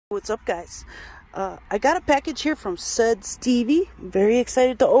What's up, guys? I got a package here from said Stevie. Very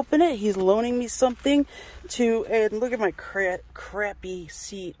excited to open it. He's loaning me something to, and look at my crappy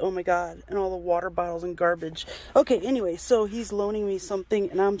seat. Oh my god, and all the water bottles and garbage. Okay, anyway, so he's loaning me something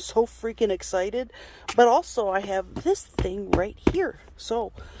and I'm so freaking excited. But also I have this thing right here.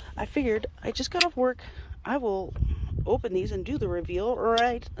 So I figured I just got off work. I will open these and do the reveal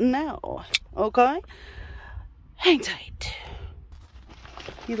right now. Okay? Hang tight.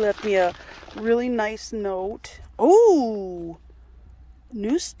 He left me a really nice note. Oh,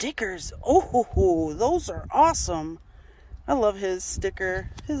 new stickers. Oh, those are awesome. I love his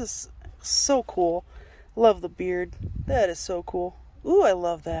sticker. His is so cool. Love the beard. That is so cool. Ooh, I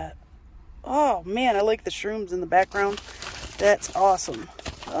love that. Oh, man, I like the shrooms in the background. That's awesome.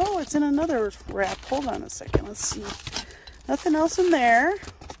 Oh, it's in another wrap. Hold on a second. Let's see. Nothing else in there.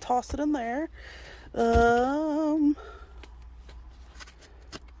 Toss it in there.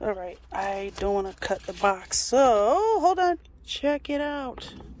 Alright, I don't want to cut the box, so hold on. Check it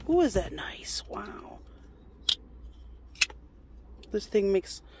out. Ooh, is that nice? Wow. This thing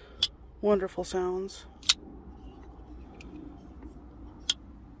makes wonderful sounds.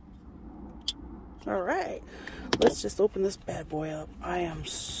 Alright, let's just open this bad boy up. I am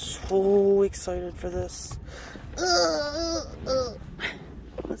so excited for this.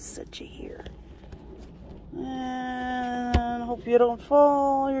 Let's set you here. And hope you don't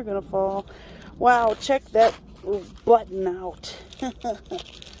fall. You're gonna fall. Wow, check that button out.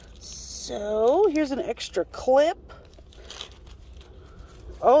 So here's an extra clip.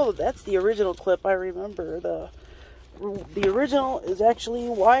 Oh, that's the original clip. I remember the original is actually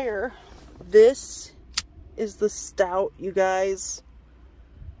wire. This is the Stout, you guys.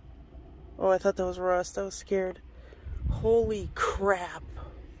 Oh, I thought that was rust. I was scared. Holy crap.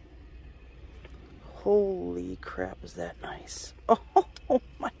 Holy crap, is that nice. Oh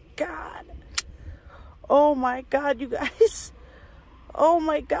my god. Oh my god, you guys. Oh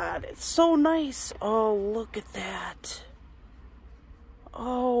my god, it's so nice. Oh, look at that.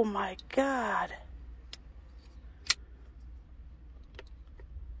 Oh my god.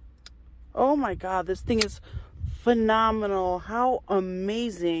 Oh my god, this thing is phenomenal. How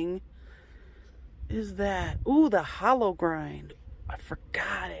amazing is that? Ooh, the hollow grind. I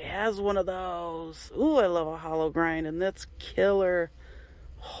forgot it has one of those. Ooh, I love a hollow grind, and that's killer.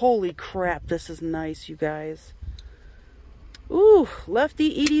 Holy crap, this is nice, you guys. Ooh,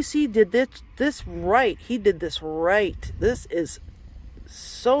 Lefty EDC did this right. He did this right. This is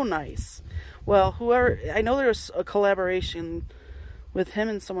so nice. Well, whoever, I know there's a collaboration with him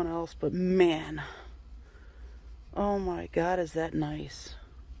and someone else, but man. Oh my god, is that nice.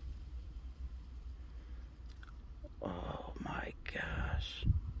 Oh my gosh.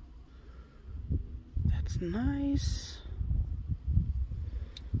 That's nice.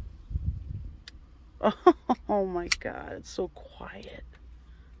 Oh my god, it's so quiet.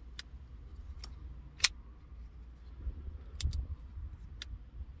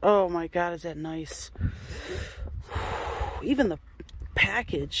 Oh my god, is that nice. Even the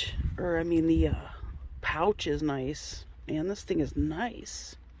package, or I mean the pouch is nice. Man, this thing is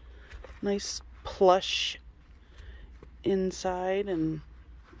nice. Nice plush inside and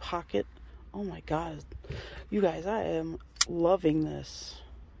pocket. Oh my god, you guys, I am loving this.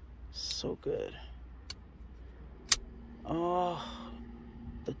 So good. Oh,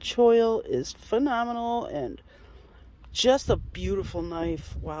 the choil is phenomenal and just a beautiful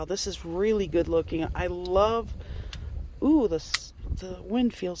knife. Wow, this is really good looking. I love, ooh, the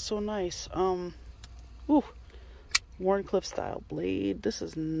wind feels so nice. Ooh, Warncliffe style blade. This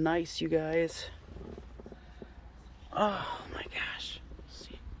is nice, you guys. Oh my gosh. Let's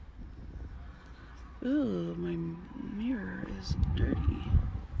see. Ooh, my mirror is dirty.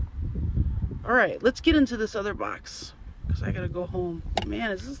 Alright, let's get into this other box, because I gotta go home.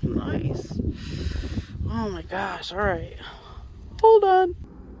 Man, is this nice. Oh my gosh, alright. Hold on.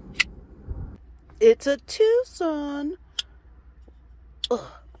 It's a Tucson. Ugh,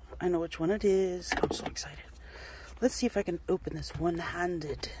 I know which one it is. I'm so excited. Let's see if I can open this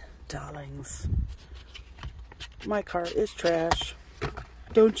one-handed, darlings. My car is trash.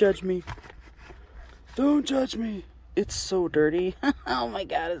 Don't judge me. Don't judge me. It's so dirty. Oh my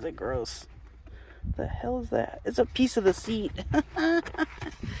god, is it gross. The hell is that? It's a piece of the seat.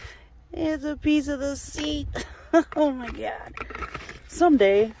 It's a piece of the seat. Oh my god.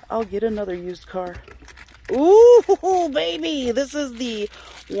 Someday I'll get another used car. Ooh, baby. This is the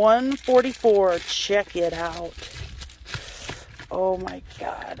 144. Check it out. Oh my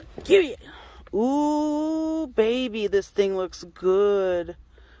god. Give it. Ooh, baby. This thing looks good.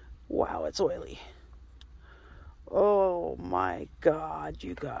 Wow, it's oily. Oh my God,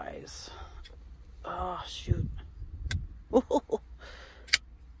 you guys. Oh, shoot.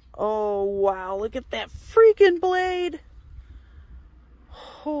 Oh, wow. Look at that freaking blade.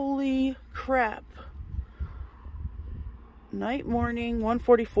 Holy crap. Night morning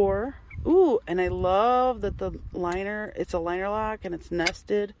 144. Ooh, and I love that the liner, it's a liner lock and it's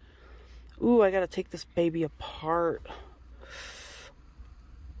nested. Ooh, I gotta take this baby apart.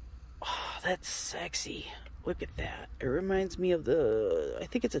 Oh, that's sexy. Look at that. It reminds me of the, I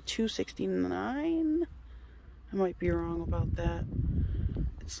think it's a 269. I might be wrong about that.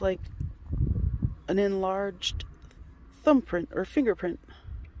 It's like an enlarged thumbprint or fingerprint.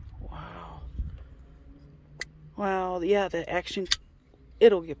 Wow. Wow, yeah, the action,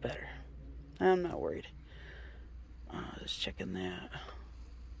 it'll get better. I'm not worried. Just checking that.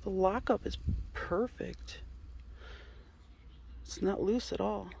 The lockup is perfect. It's not loose at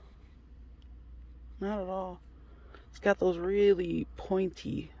all. Not at all. It's got those really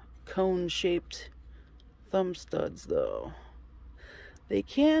pointy, cone-shaped thumb studs, though. They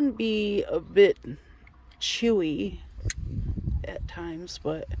can be a bit chewy at times,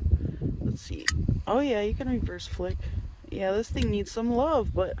 but let's see. Oh yeah, you can reverse flick. Yeah, this thing needs some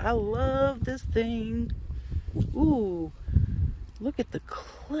love, but I love this thing. Ooh, look at the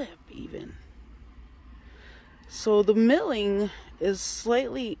clip even. So the milling is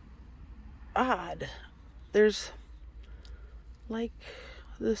slightly odd. There's like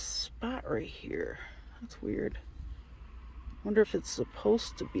this spot right here. That's weird. Wonder if it's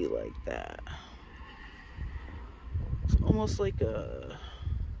supposed to be like that. It's almost like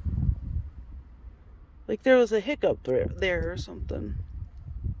there was a hiccup there or something.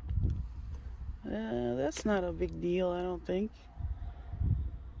 That's not a big deal, I don't think.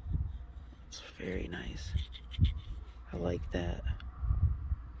 It's very nice. I like that.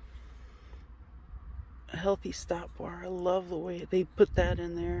 A healthy stop bar. I love the way they put that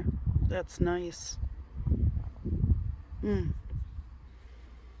in there. That's nice.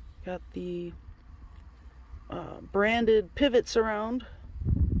 Got the branded pivots around.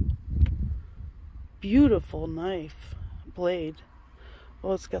 Beautiful knife blade.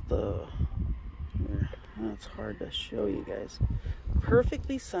 Oh, it's got the, it's hard to show you guys.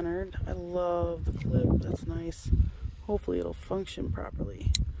 Perfectly centered. I love the clip. That's nice. Hopefully it'll function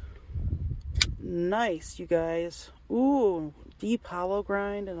properly. Nice, you guys. Ooh, deep hollow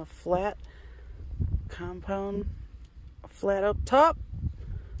grind and a flat compound. A flat up top.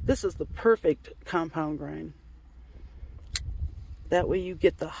 This is the perfect compound grind. That way you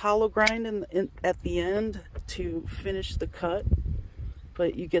get the hollow grind at the end to finish the cut,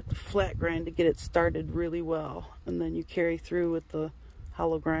 but you get the flat grind to get it started really well, and then you carry through with the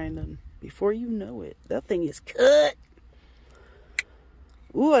hollow grind, and before you know it, that thing is cut.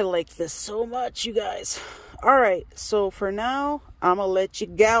 Ooh, I like this so much, you guys. All right, so for now, I'm gonna let you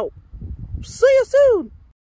go. See you soon.